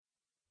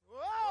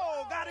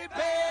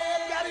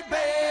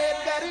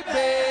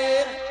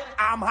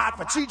I'm hot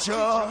for teacher.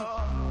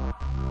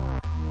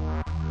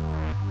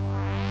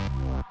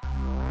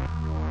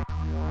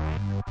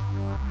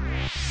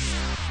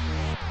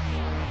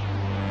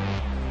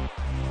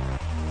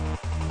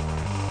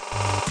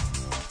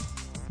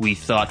 We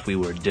thought we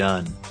were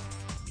done.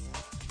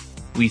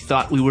 We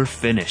thought we were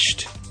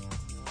finished.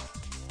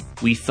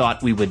 We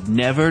thought we would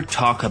never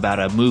talk about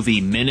a movie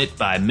minute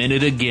by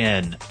minute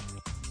again.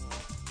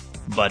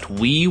 But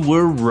we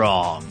were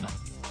wrong.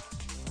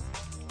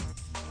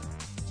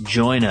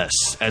 Join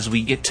us as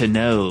we get to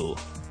know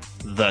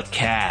the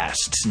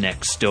cast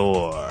next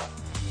door.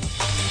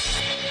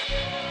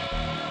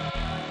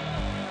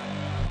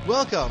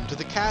 Welcome to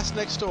the Cast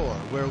Next Door,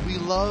 where we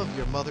love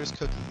your mother's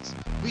cookies.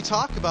 We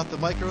talk about the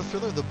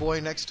micro-thriller The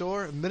Boy Next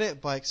Door, minute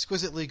by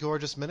exquisitely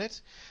gorgeous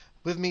minute.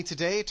 With me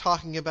today,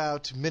 talking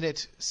about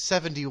minute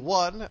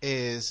 71,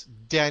 is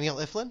Daniel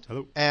Ifland.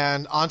 Hello.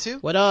 And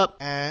Antu. What up?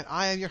 And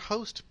I am your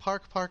host,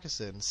 Park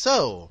Parkinson.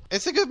 So,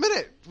 it's a good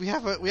minute. We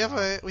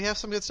have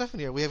some good stuff in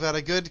here. We have had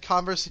a good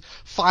conversation.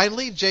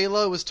 Finally,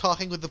 J-Lo was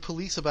talking with the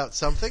police about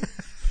something.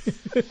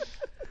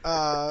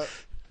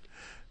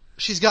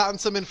 She's gotten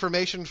some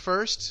information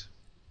first.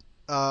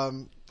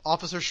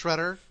 Officer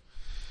Shredder,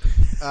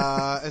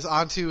 as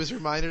Antu has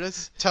reminded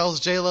us,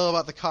 tells J-Lo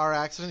about the car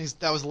accident.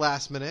 That was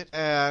last minute.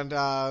 And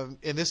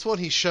in this one,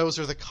 he shows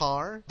her the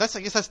car. I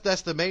guess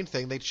that's the main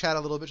thing. They chat a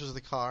little bit, shows her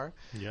the car.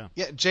 Yeah.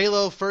 Yeah.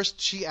 J-Lo first,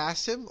 she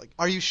asked him, like,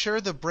 "Are you sure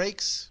the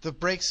brakes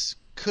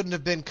couldn't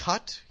have been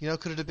cut?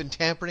 Could it have been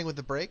tampering with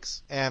the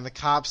brakes?" And the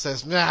cop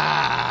says,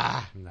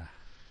 "Nah.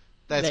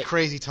 That's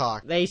crazy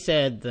talk." They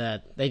said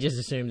that they just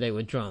assumed they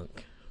were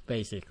drunk,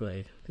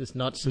 basically. Just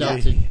not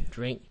start to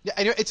drink. Yeah,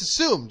 and it's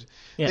assumed.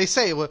 Yeah. They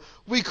say, well,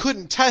 we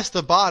couldn't test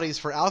the bodies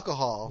for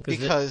alcohol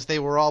because they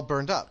were all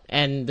burned up.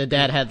 And the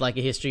dad had like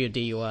a history of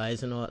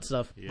DUIs and all that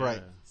stuff. Yeah.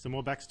 Right. Some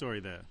more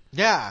backstory there.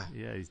 Yeah.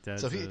 Yeah, his dad.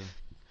 So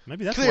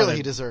maybe that's clearly why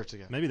he deserved to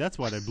go. Maybe that's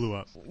why they blew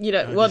up.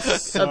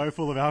 What's so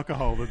full of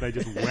alcohol that they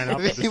just went up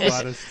at the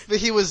slightest.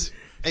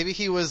 Maybe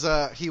he was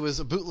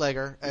a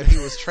bootlegger and he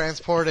was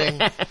transporting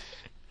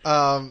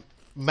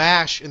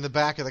mash in the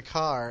back of the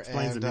car.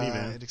 Explains and the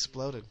minivan. It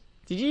exploded.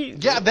 Did you?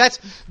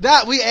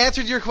 Yeah, we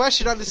answered your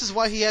question on this is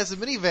why he has a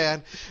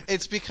minivan.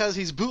 It's because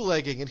he's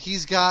bootlegging and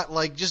he's got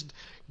like just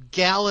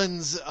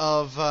gallons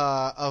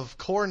of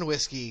corn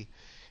whiskey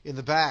in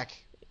the back.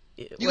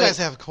 You guys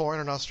have corn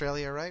in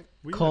Australia, right?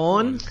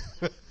 Corn?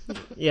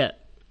 Yeah.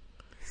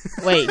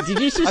 Wait, did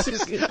you just...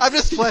 I'm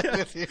just playing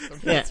with you.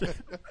 Yeah.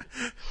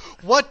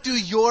 What do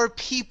your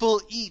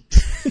people eat?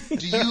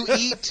 Do you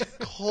eat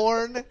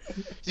corn?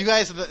 You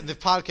guys, in the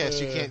podcast,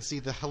 you can't see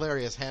the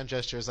hilarious hand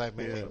gestures I'm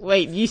making.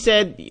 Wait,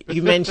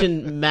 you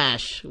mentioned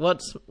mash.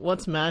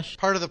 What's mash?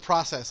 Part of the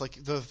process,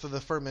 like for the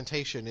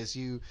fermentation, is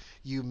you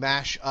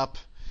mash up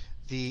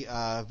the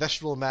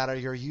vegetable matter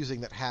you're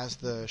using that has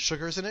the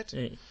sugars in it.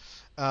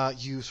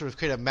 You sort of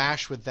create a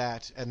mash with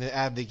that and then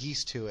add the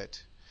yeast to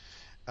it.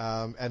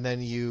 And then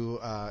the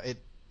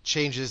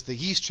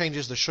yeast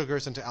changes the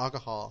sugars into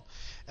alcohol,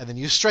 and then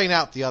you strain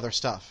out the other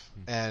stuff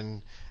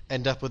and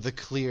end up with the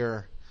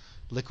clear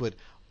liquid.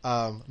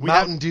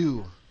 Mountain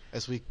Dew,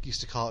 as we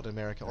used to call it in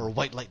America, or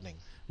White Lightning.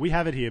 We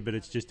have it here, but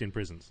it's just in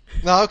prisons.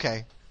 Oh,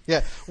 okay.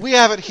 Yeah, we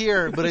have it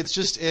here, but it's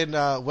just in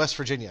West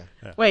Virginia.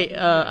 Yeah. Wait,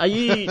 are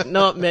you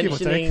not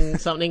mentioning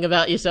something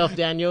about yourself,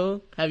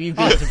 Daniel? Have you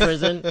been to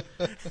prison?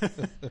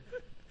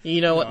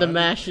 You know what the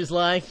mash is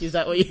like? Is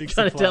that what you're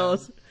trying to tell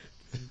us?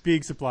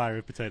 Big supplier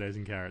of potatoes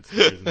and carrots in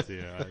prisons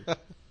here. I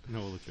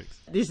know all the tricks.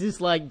 This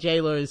is like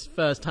J-Lo's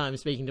first time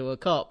speaking to a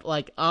cop,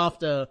 like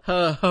after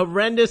her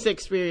horrendous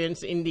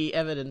experience in the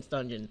evidence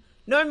dungeon.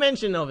 No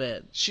mention of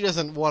it. She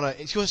doesn't want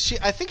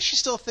to... I think she's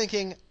still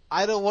thinking,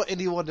 I don't want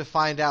anyone to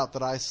find out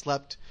that I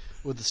slept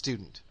with the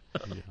student.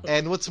 Yeah.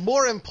 And what's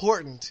more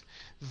important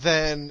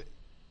than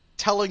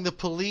telling the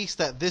police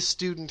that this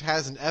student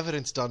has an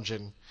evidence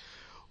dungeon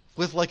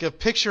with like a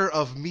picture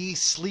of me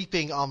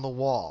sleeping on the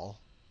wall...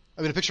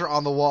 I mean, a picture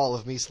on the wall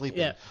of me sleeping.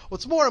 Yeah.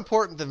 What's more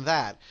important than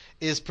that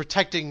is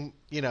protecting,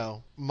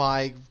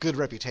 my good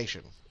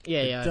reputation.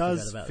 Yeah, it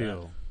does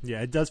feel. That.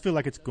 Yeah, it does feel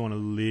like it's gone a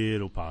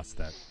little past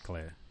that,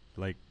 Claire.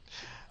 Like,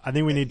 I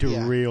think we need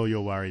to reel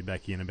your worry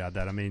back in about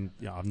that. I mean,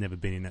 I've never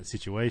been in that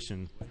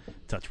situation.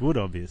 Touch wood,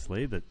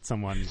 obviously, that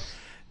someone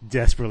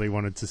desperately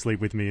wanted to sleep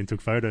with me and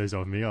took photos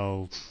of me.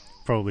 I'll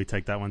probably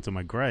take that one to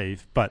my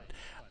grave. But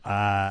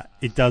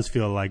it does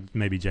feel like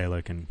maybe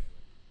J-Lo can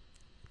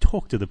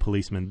talk to the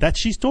policeman that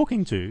she's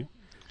talking to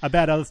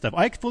about other stuff.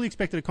 I fully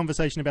expected a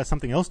conversation about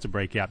something else to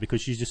break out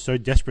because she's just so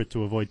desperate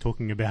to avoid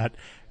talking about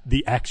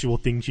the actual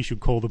thing she should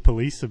call the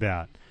police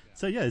about.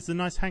 So yeah, it's a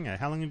nice hanger.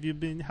 How long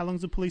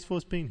has the police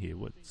force been here?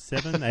 What,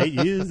 7, 8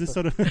 years? This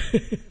sort of.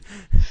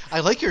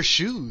 I like your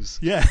shoes.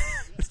 Yeah,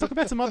 let's talk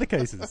about some other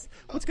cases.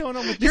 What's going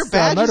on with your this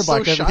badge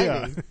motorbike is so over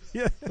shiny.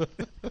 here?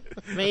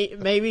 Yeah.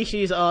 Maybe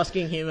she's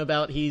asking him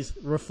about his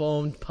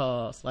reformed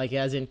past, like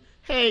as in,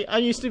 hey, I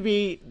used to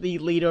be the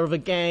leader of a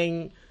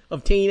gang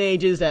of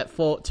teenagers that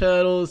fought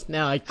turtles.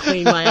 Now I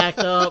cleaned my act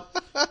up,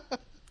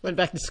 went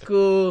back to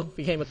school,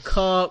 became a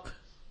cop.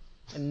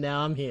 And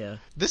now I'm here.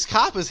 This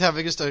cop is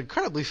having just an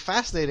incredibly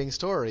fascinating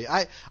story.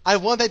 I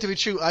want that to be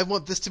true. I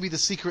want this to be the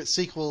secret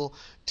sequel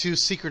to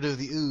Secret of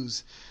the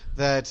Ooze.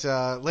 That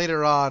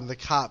later on the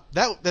cop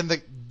then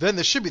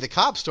this should be the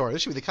cop story.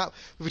 This should be the cop.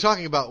 If we're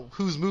talking about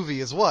whose movie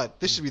is what,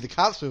 this should be the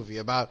cop's movie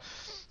about.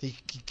 He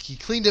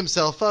cleaned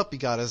himself up. He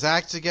got his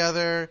act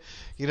together.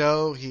 You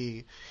know,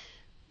 he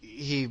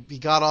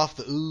got off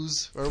the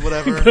ooze or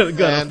whatever.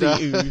 got off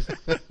the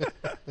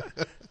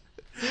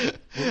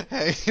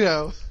ooze. You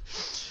know,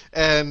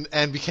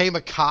 and became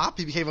a cop.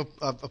 He became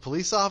a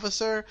police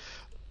officer.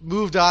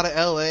 Moved out of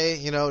L.A.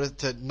 You know,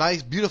 to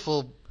nice,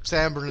 beautiful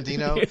San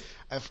Bernardino.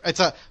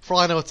 For all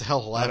I know, it's a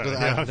hellhole. I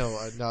don't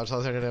know. No, it's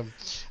not him.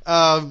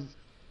 I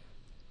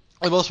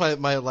most of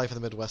my life in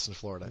the Midwest in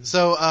Florida.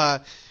 So,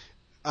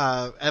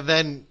 and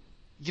then,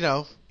 you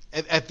know,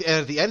 at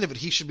the end of it,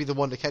 he should be the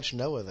one to catch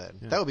Noah. Then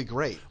that would be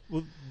great.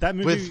 Well, that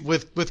movie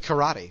with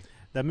karate.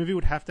 That movie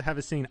would have to have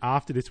a scene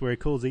after this where he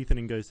calls Ethan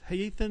and goes, "Hey,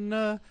 Ethan,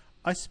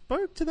 I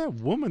spoke to that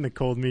woman that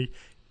called me.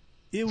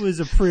 It was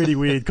a pretty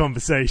weird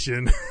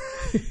conversation.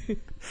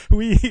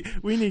 We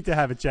need to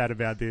have a chat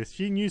about this.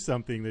 She knew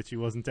something that she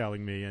wasn't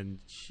telling me, and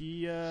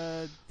she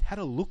had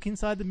a look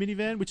inside the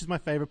minivan," which is my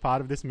favorite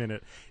part of this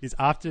minute, is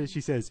after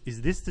she says,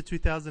 "Is this the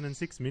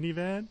 2006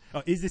 minivan?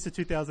 Oh, is this a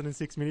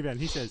 2006 minivan?"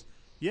 He says,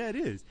 "Yeah, it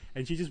is."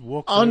 And she just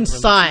walks on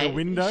site. The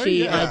window.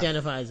 She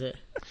identifies it.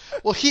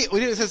 Well,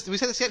 we said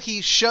this yet. He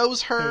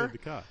shows her the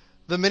car.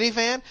 The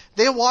minivan.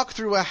 They walk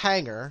through a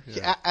hangar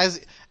Yeah.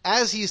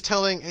 as he's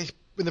telling.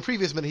 In the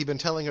previous minute, he'd been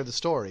telling her the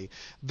story.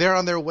 They're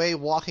on their way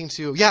walking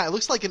to, it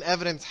looks like an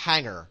evidence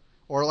hangar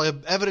or like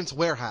an evidence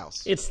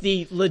warehouse. It's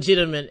the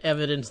legitimate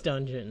evidence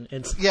dungeon.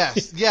 It's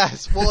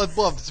Yes. Well,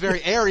 it's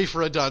very airy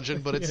for a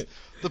dungeon, but it's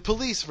the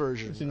police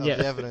version of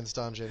the evidence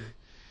dungeon,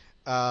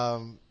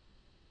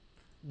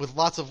 with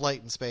lots of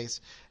light and space,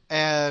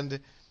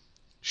 and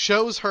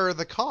shows her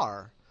the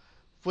car,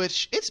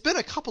 which it's been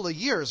a couple of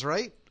years,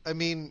 right? I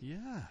mean,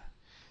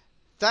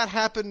 that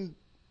happened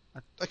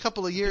a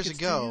couple of years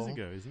ago.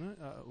 2 years ago, isn't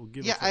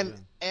it?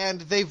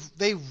 And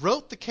they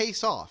wrote the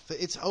case off.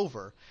 It's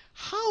over.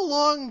 How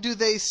long do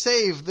they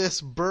save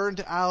this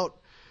burned out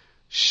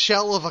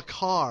shell of a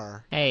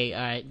car? Hey,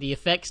 all right. The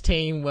effects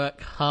team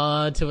worked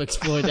hard to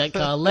exploit that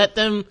car. Let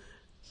them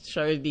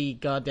show the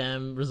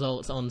goddamn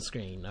results on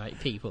screen, all right,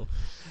 people.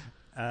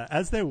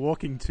 As they're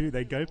walking too,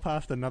 they go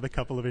past another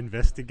couple of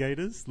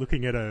investigators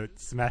looking at a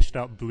smashed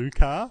up blue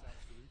car.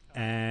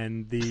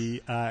 And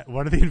the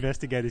one of the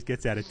investigators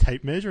gets out a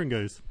tape measure and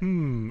goes,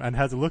 and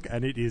has a look,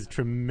 and it is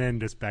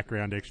tremendous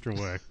background extra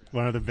work.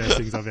 One of the best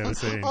things I've ever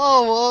seen.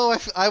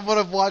 I would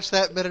have watched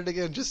that minute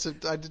again. I missed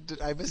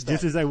that.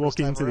 Just as they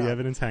walk into the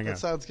evidence hangar. That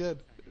sounds good.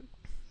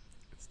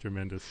 It's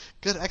tremendous.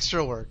 Good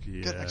extra work.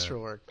 Yeah. Good extra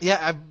work. Yeah,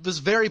 I was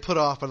very put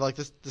off, but like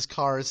this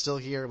car is still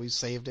here. We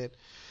saved it.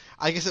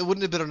 I guess it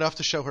wouldn't have been enough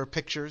to show her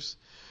pictures.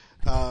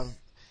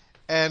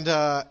 And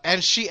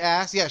she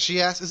asked,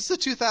 is this a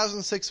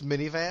 2006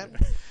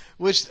 minivan?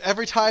 Which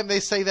every time they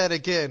say that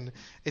again,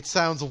 it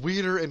sounds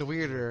weirder and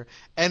weirder.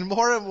 And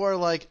more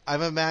like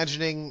I'm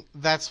imagining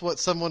that's what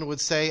someone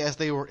would say as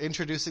they were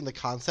introducing the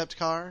concept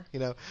car, you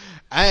know.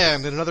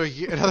 And in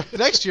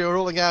next year, we're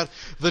rolling out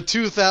the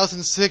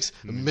 2006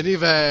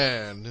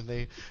 minivan.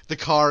 And the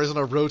car is on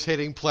a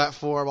rotating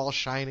platform, all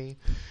shiny.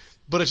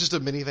 But it's just a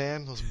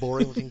minivan, the most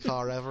boring-looking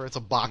car ever. It's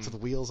a box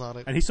with wheels on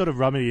it. And he sort of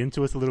rummed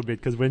into us a little bit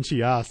because when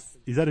she asked,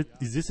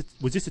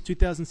 was this a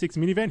 2006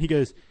 minivan? He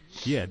goes,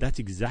 "Yeah, that's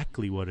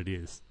exactly what it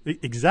is.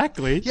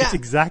 Exactly. Yeah. It's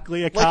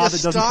exactly a car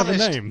that doesn't have a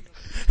name."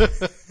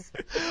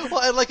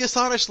 Well, and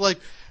astonished,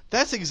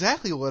 that's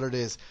exactly what it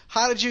is.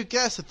 How did you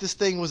guess that this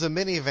thing was a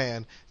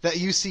minivan that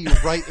you see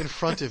right in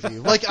front of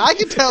you? I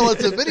can tell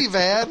it's a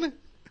minivan.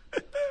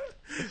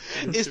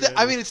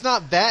 It's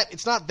not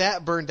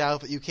that burned out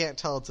that you can't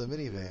tell it's a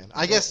minivan.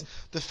 I guess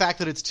the fact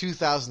that it's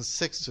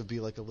 2006 would be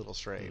a little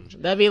strange.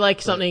 That'd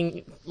be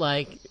something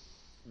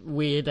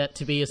weird that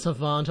to be a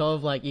savant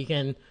of. You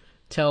can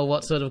tell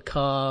what sort of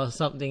car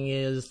something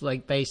is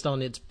based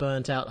on its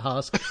burnt out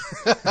husk.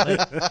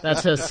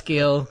 That's her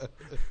skill.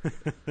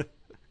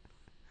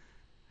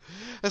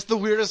 That's the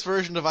weirdest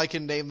version of I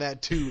can name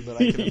that tune that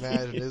I can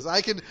imagine. Is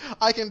I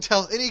can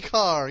tell any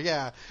car,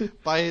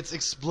 by its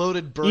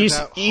exploded, burnt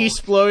out. You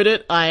explode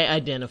it, I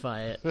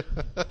identify it.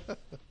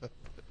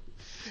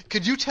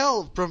 Could you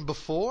tell from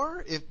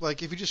before if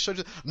you just showed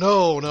you?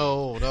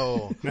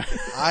 No.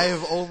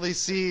 I've only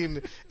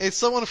seen it's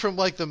someone from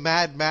the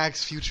Mad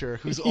Max future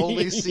who's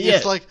only seen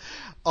it's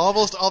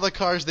almost all the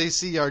cars they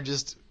see are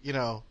just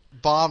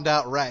bombed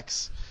out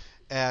wrecks,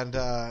 and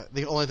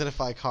they only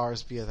identify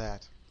cars via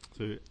that.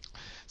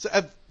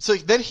 So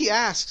then he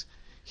asks,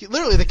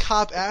 literally the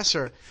cop asks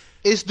her,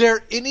 "Is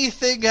there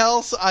anything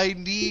else I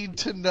need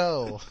to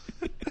know?"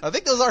 I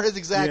think those are his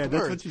exact words.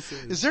 That's what she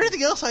says. "Is there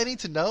anything else I need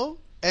to know?"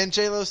 And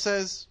J-Lo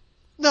says,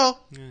 "No."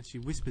 Yeah, she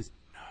whispers,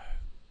 "No."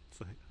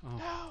 It's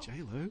no.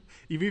 J-Lo.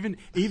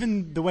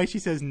 Even the way she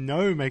says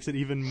no makes it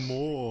even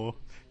more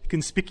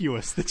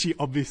conspicuous that she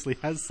obviously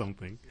has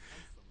something.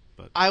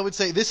 But I would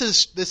say this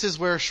is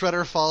where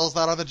Shredder falls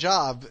out on the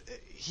job.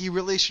 he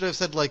really should have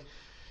said, like,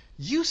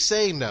 you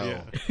say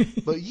no, Yeah.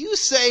 but you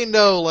say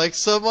no like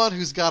someone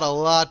who's got a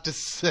lot to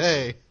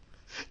say.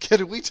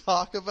 Can we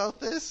talk about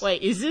this?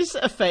 Wait, is this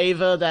a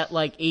favor that,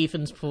 like,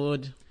 Ethan's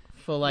pulled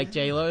for, like,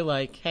 J-Lo?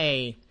 Like,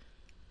 hey,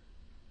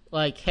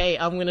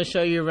 I'm gonna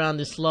show you around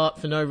this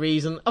lot for no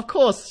reason. Of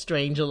course,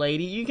 stranger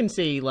lady, you can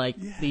see, like,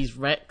 these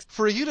wrecks.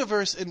 For a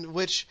universe in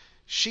which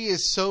she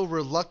is so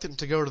reluctant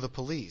to go to the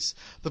police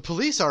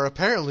are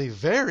apparently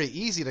very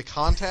easy to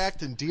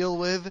contact and deal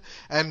with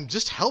and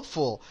just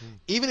helpful.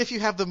 Even if you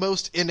have the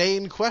most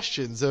inane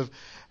questions of,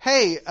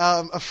 hey,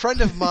 a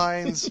friend of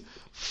mine's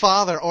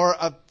father or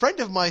a friend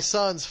of my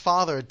son's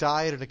father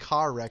died in a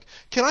car wreck.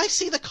 Can I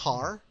see the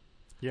car?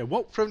 Yeah,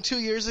 what? From 2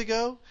 years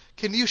ago?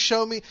 Can you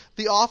show me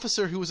the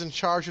officer who was in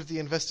charge of the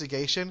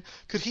investigation?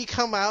 Could he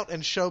come out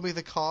and show me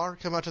the car?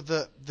 Come out to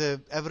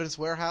the evidence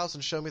warehouse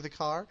and show me the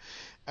car?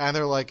 And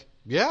they're like,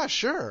 yeah,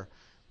 sure.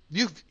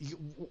 Your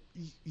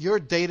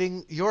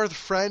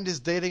friend is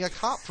dating a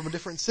cop from a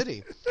different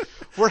city.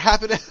 We're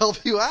happy to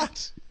help you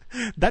out.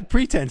 That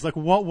pretense, like,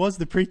 what was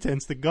the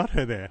pretense that got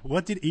her there?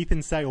 What did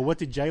Ethan say, or what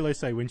did J-Lo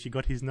say when she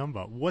got his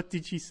number? What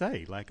did she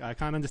say? Like, I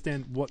can't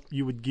understand what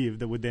you would give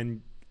that would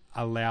then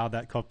allow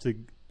that cop to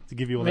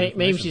give you all that information.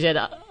 Maybe she said,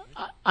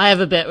 I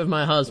have a bet with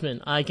my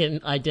husband. I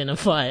can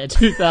identify a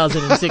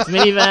 2006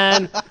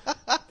 minivan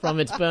from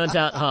its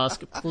burnt-out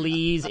husk.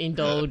 Please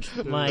indulge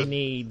my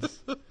needs.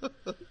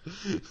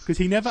 Because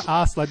he never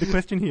asked, like, the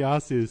question he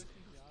asks is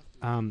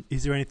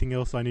there anything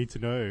else I need to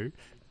know?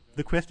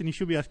 The question he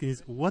should be asking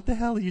is, what the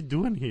hell are you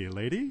doing here,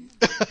 lady?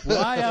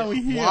 Why are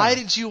we here? Why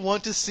did you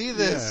want to see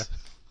this? Yeah.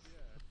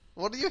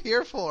 What are you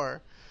here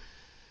for?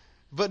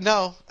 But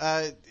no,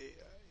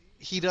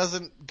 he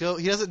doesn't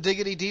dig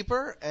any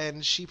deeper,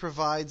 and she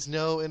provides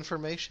no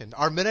information.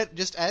 Our minute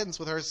just ends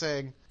with her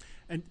saying,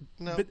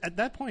 no. But at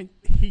that point,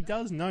 he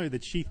does know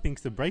that she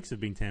thinks the brakes have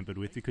been tampered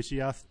with because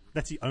she asked.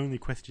 That's the only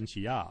question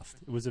she asked.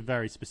 It was a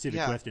very specific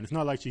question. It's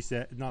not like she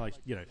said. Not like,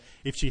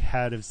 if she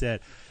had have said,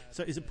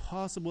 "So is it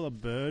possible a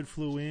bird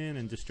flew in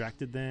and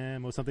distracted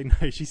them or something?"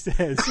 No, she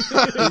says, "Is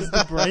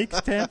the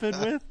brakes tampered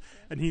with?"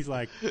 And he's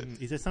like,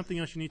 "Is there something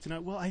else you need to know?"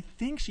 Well, I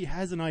think she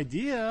has an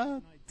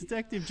idea,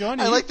 Detective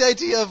Johnny. I like the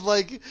idea of,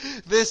 like,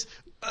 this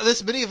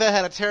minivan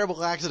had a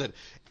terrible accident.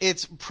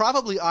 It's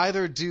probably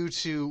either due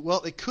to,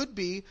 well, it could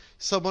be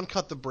someone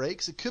cut the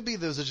brakes. It could be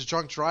there's a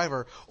drunk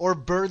driver or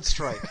bird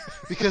strike.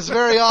 Because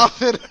very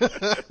often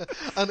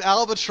an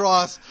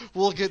albatross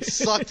will get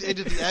sucked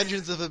into the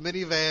engines of a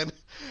minivan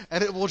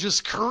and it will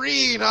just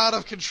careen out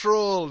of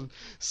control and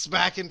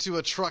smack into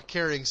a truck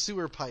carrying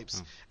sewer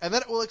pipes. And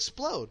then it will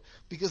explode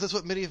because that's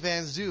what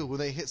minivans do when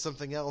they hit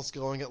something else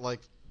going at, like,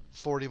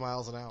 40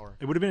 miles an hour.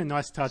 It would have been a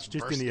nice touch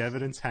just in the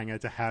evidence hangar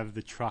to have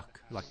the truck,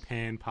 like,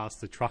 pan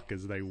past the truck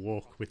as they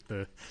walk with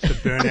the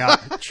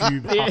burnout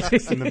tube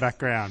husks in the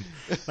background.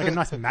 Like a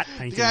nice matte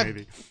painting,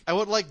 maybe. I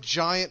would like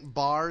giant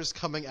bars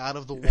coming out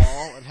of the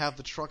wall and have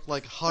the truck,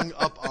 like, hung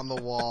up on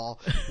the wall.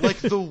 Like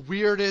the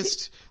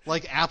weirdest,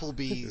 like,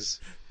 Applebee's.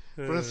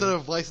 But instead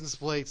of license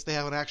plates, they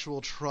have an actual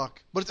truck.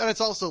 But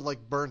it's also,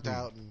 like, burnt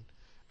out and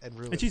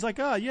ruined. And she's like,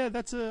 oh, yeah,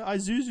 that's a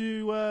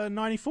Isuzu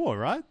 94,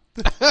 right?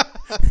 That's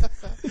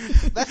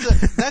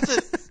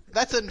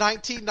a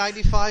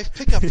 1995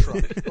 pickup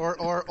truck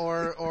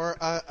or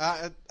a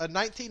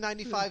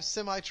 1995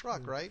 semi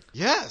truck, right?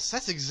 Yes,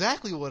 that's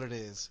exactly what it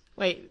is.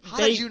 Wait, how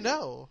did you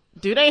know?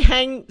 Do they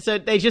hang? So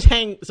they just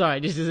hang.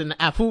 Sorry, this is an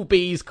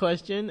Applebee's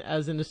question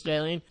as an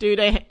Australian.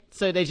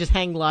 So they just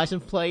hang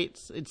license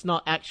plates? It's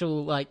not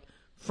actual, like,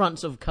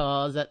 fronts of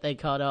cars that they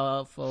cut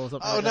off or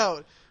something. Oh, like no.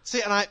 That?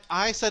 See, and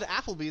I said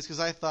Applebee's because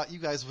I thought you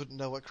guys wouldn't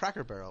know what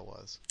Cracker Barrel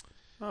was.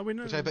 Oh, we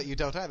know. Which I bet you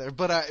don't either.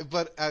 But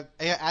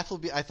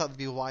Applebee's, I thought it'd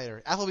be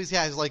wider. Applebee's,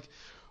 has, like,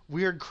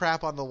 weird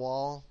crap on the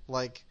wall,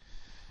 like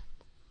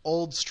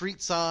old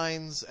street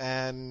signs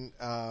and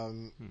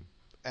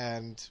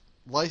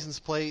license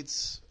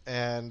plates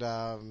and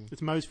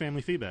it's Moe's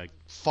Family Feedbag.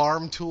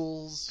 Farm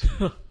tools.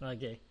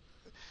 Okay.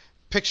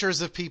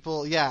 Pictures of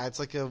people. Yeah, it's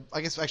like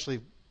I guess actually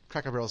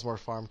Cracker Barrel is more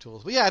farm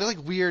tools. But yeah, it's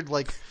like weird,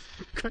 like,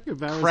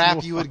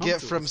 crap you would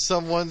get from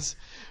someone's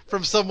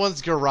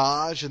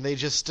garage, and they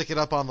just stick it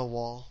up on the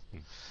wall.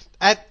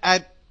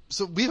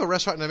 So we have a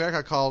restaurant in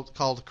America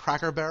called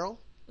Cracker Barrel,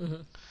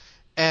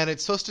 and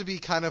it's supposed to be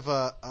kind of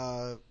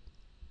a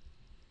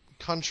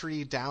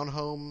country down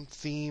home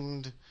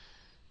themed,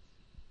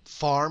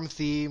 farm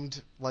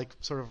themed, like,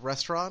 sort of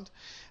restaurant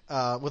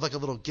with, like, a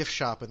little gift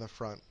shop in the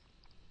front,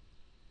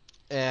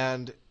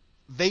 and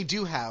they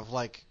do have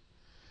like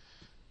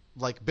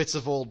bits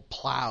of old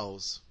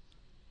plows,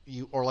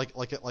 or like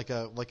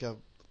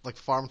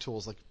farm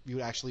tools like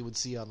you actually would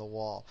see on the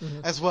wall,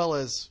 as well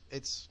as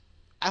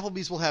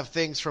Applebee's will have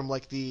things from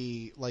like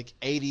the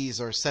 80s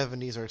or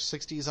 70s or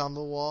 60s on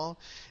the wall,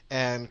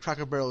 and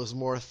Cracker Barrel is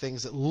more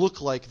things that look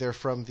like they're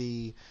from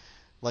the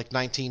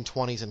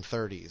 1920s and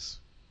 30s.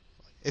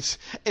 It's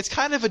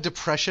kind of a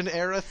Depression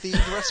era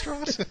themed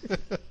restaurant.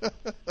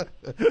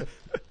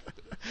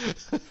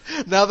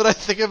 Now that I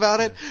think about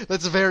it,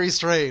 that's very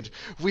strange.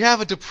 We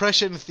have a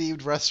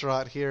depression-themed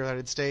restaurant here in the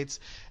United States,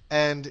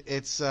 and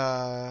it's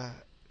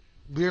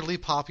weirdly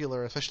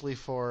popular, especially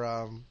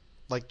for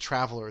like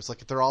travelers.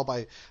 Like they're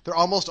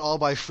almost all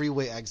by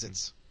freeway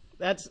exits.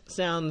 That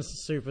sounds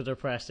super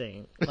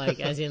depressing. Like,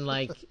 as in,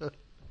 like,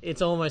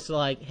 it's almost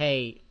like,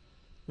 hey,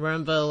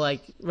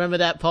 remember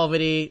that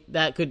poverty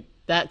that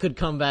could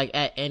come back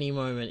at any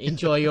moment.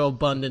 Enjoy your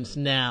abundance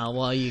now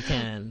while you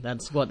can.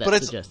 That's what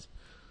that suggests.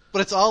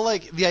 But it's all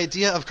like the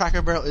idea of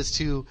Cracker Barrel is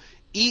to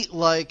eat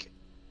like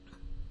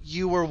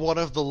you were one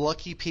of the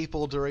lucky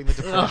people during the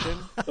Depression.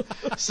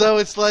 So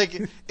it's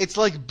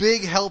like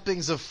big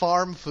helpings of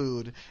farm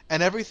food,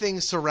 and everything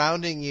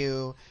surrounding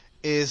you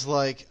is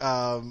like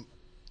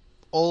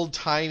old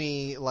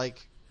timey,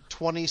 like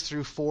 20s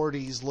through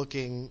 40s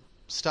looking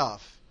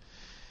stuff.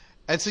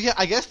 And so, yeah,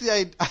 I guess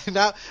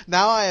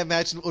now I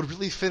imagine what would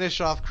really finish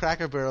off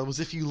Cracker Barrel was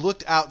if you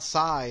looked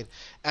outside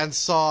and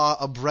saw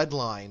a bread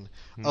line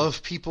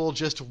of people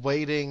just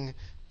waiting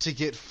to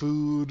get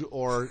food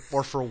or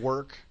for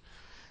work.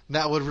 And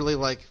that would really,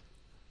 like,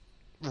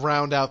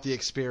 round out the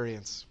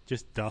experience.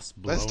 Just dust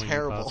blowing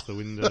terrible. past the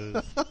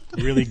windows.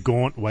 Really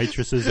gaunt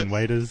waitresses and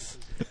waiters.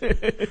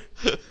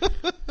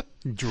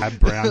 Drab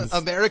browns.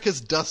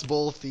 America's Dust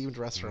Bowl themed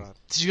restaurant.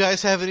 Did you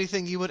guys have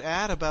anything you would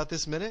add about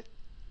this minute?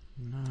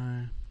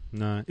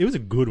 No. It was a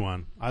good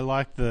one. I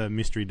like the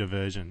mystery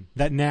diversion.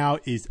 That now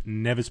is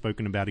never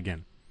spoken about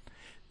again.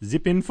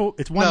 Zip in for...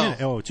 It's 1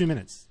 minute. Oh, 2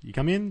 minutes. You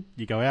come in,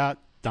 you go out,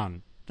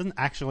 done. Doesn't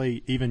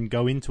actually even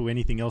go into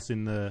anything else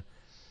in the...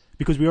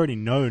 Because we already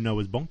know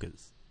Noah's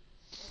bonkers.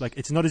 Like,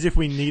 it's not as if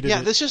we needed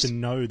to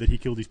know that he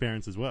killed his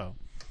parents as well.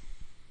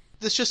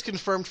 This just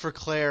confirmed for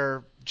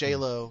Claire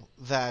J-Lo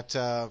that,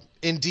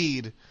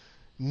 indeed,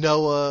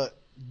 Noah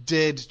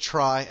did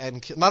try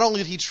and kill... Not only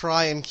did he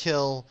try and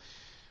kill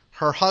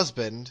her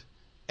husband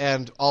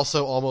and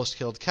also almost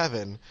killed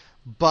Kevin,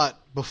 but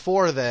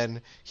before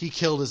then, he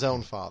killed his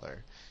own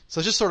father.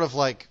 So just sort of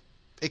like,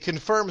 it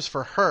confirms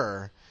for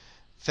her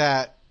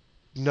that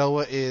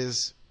Noah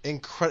is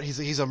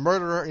he's a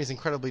murderer and he's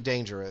incredibly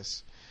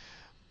dangerous.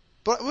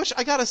 But which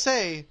I gotta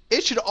say,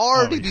 it should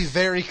already be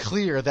very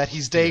clear that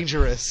he's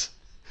dangerous.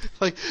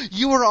 Like,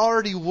 you were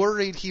already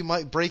worried he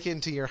might break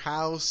into your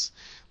house.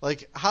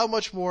 Like, how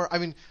much more... I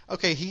mean,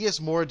 okay, he is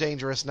more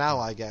dangerous now,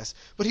 I guess.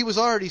 But he was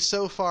already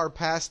so far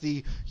past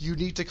the you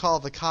need to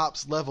call the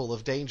cops level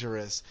of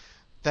dangerous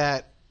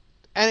that...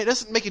 And it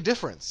doesn't make a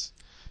difference.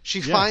 She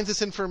finds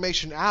this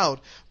information out.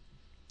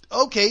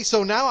 Okay,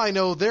 so now I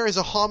know there is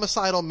a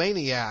homicidal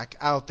maniac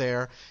out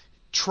there,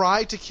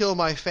 tried to kill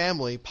my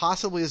family,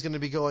 possibly is going to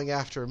be going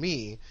after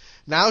me.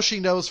 Now she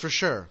knows for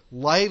sure.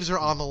 Lives are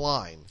on the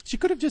line. She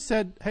could have just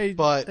said, hey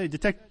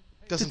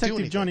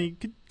Detective Johnny,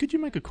 could you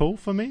make a call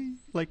for me?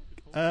 Like,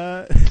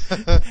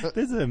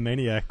 there's a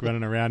maniac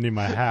running around in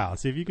my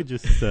house. If you could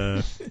just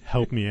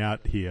help me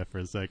out here for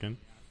a second.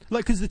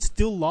 Like, because it's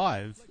still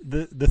live.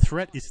 The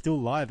threat is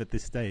still live at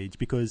this stage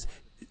because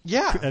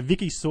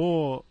Vicky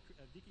saw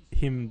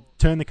him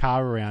turn the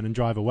car around and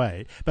drive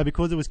away. But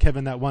because it was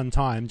Kevin that one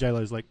time,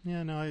 J-Lo's like,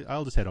 yeah, no,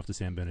 I'll just head off to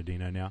San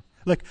Bernardino now.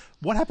 Like,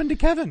 what happened to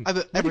Kevin?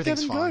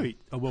 Everything's fine. Go?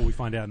 Oh, well, we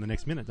find out in the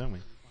next minute, don't we?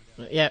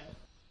 Yeah.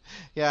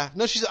 Yeah.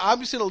 No, I'm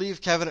just going to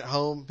leave Kevin at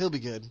home. He'll be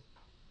good.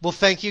 Well,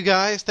 thank you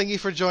guys. Thank you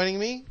for joining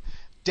me.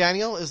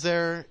 Daniel, is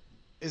there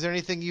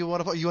anything you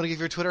want to give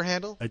your Twitter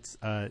handle? It's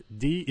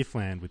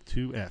DIfland with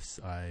 2 Fs.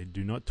 I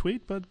do not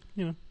tweet, but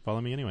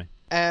follow me anyway.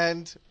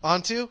 And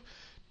Onto,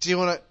 do you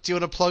want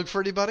to plug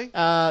for anybody?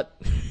 I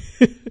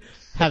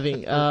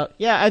think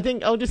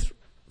I'll just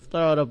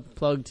throw out a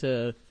plug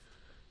to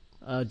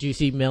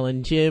Juicy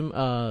Melon Jim.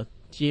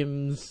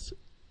 Jim's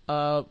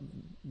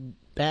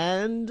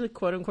band,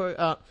 quote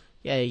unquote.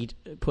 He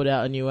put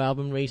out a new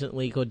album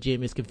recently called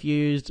Jim is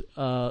Confused.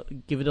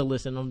 Give it a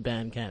listen on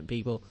Bandcamp,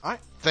 people. All right.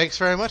 Thanks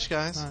very much,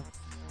 guys. All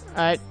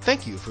right.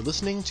 Thank you for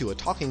listening to A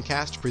Talking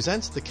Cast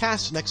presents The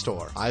Cast Next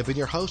Door. I've been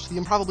your host, the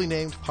improbably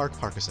named Park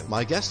Parkinson.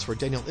 My guests were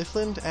Daniel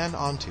Ifland and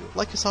Onto.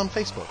 Like us on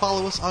Facebook.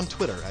 Follow us on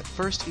Twitter at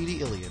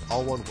FirstEDIlian,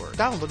 all one word.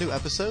 Download new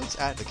episodes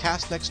at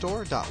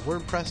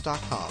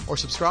thecastnextdoor.wordpress.com or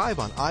subscribe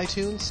on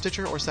iTunes,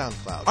 Stitcher, or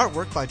SoundCloud.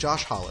 Artwork by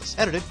Josh Hollis.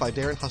 Edited by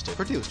Darren Husted.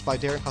 Produced by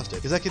Darren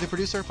Husted. Executive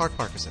producer, Park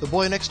Parkinson. The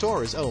Boy Next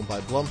Door is owned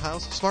by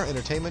Blumhouse, Smart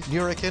Entertainment,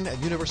 Nurican,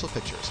 and Universal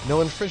Pictures. No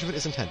infringement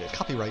is intended.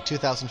 Copyright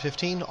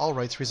 2015, all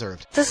rights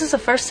reserved. This is a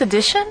first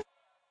edition?